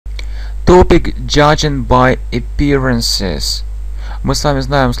Topic Judging by appearances. Мы с вами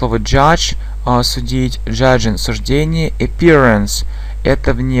знаем слово judge, судить, judging, суждение, appearance —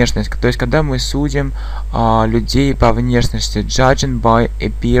 это внешность, то есть когда мы судим людей по внешности, judging by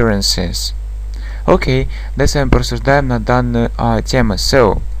appearances. Окей, давайте с вами порассуждаем на данную тему.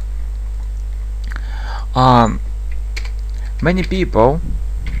 So, many people,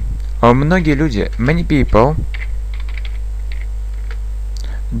 многие люди, many people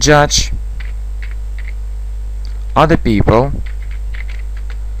judge other people,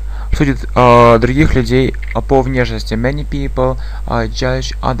 судят других людей по внешности. Many people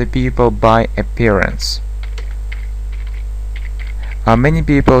judge other people by appearance. Many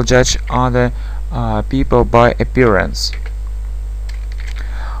people judge other people by appearance.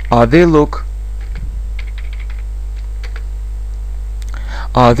 They look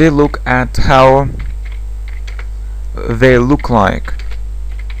at how they look like.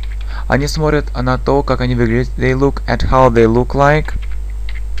 Они смотрят на то, как они выглядят. They look at how they look like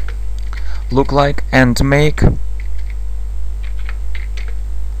and make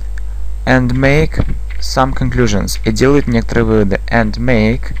some conclusions. И делают некоторые выводы. And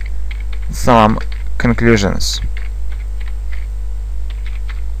make some conclusions.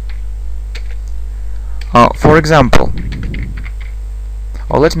 For example,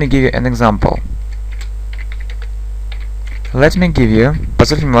 let me give you an example.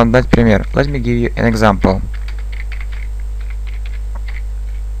 Позвольте мне вам дать пример. Let me give you an example.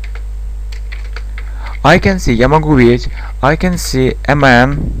 I can see, я могу видеть, I can see a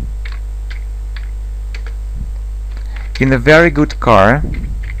man in a very good car.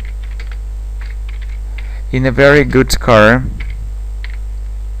 In a very good car.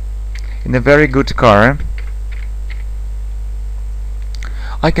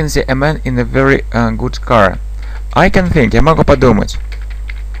 I can see a man in a very good car. I can think, я могу подумать.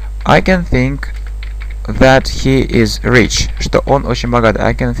 I can think that he is rich, что он очень богат.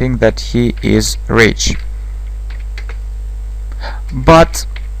 I can think that he is rich. But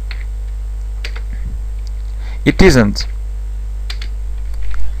it isn't.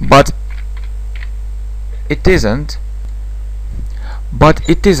 But it isn't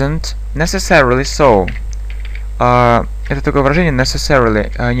necessarily so. Это такое выражение necessarily.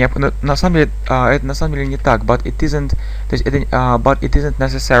 На самом деле, это на самом деле не так. But it isn't, то есть это, but it isn't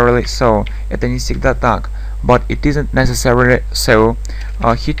necessarily so. Это не всегда так. But it isn't necessarily so.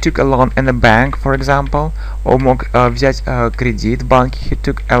 He took a loan in a bank, for example. Он мог взять кредит в банке. He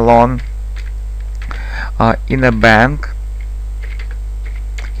took a loan in a bank.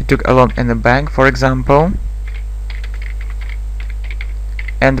 He took a loan in a bank, for example.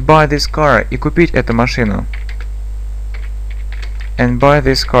 And buy this car. И купить эту машину. And buy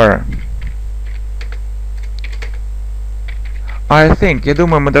this car. I think, я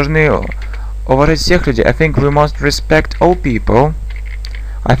думаю, мы должны уважать всех людей. I think we must respect all people.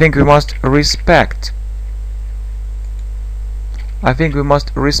 I think we must respect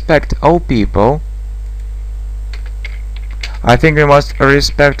all people. I think we must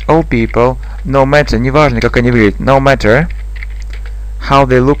respect all people, no matter, неважно, как они выглядят, no matter how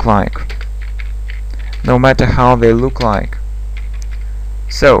they look like. No matter how they look like.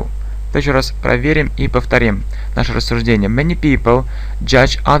 So, еще раз проверим и повторим наше рассуждение. Many people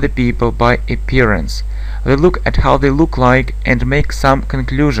judge other people by appearance. They look at how they look like and make some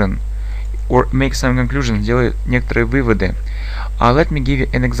conclusion. Or make some conclusions, делают некоторые выводы. Let me give you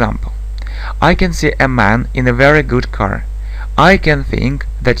an example. I can see a man in a very good car. I can think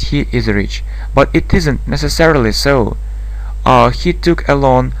that he is rich. But it isn't necessarily so. He took a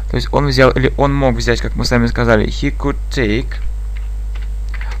loan, то есть он взял, или он мог взять, как мы сами сказали. He could take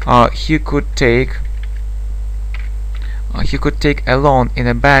a loan in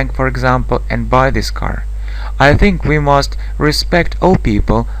a bank, for example, and buy this car. I think we must respect all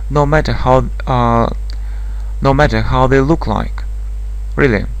people, no matter how they look like.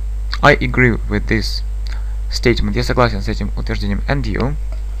 Really, I agree with this statement. Я согласен с этим утверждением. And you?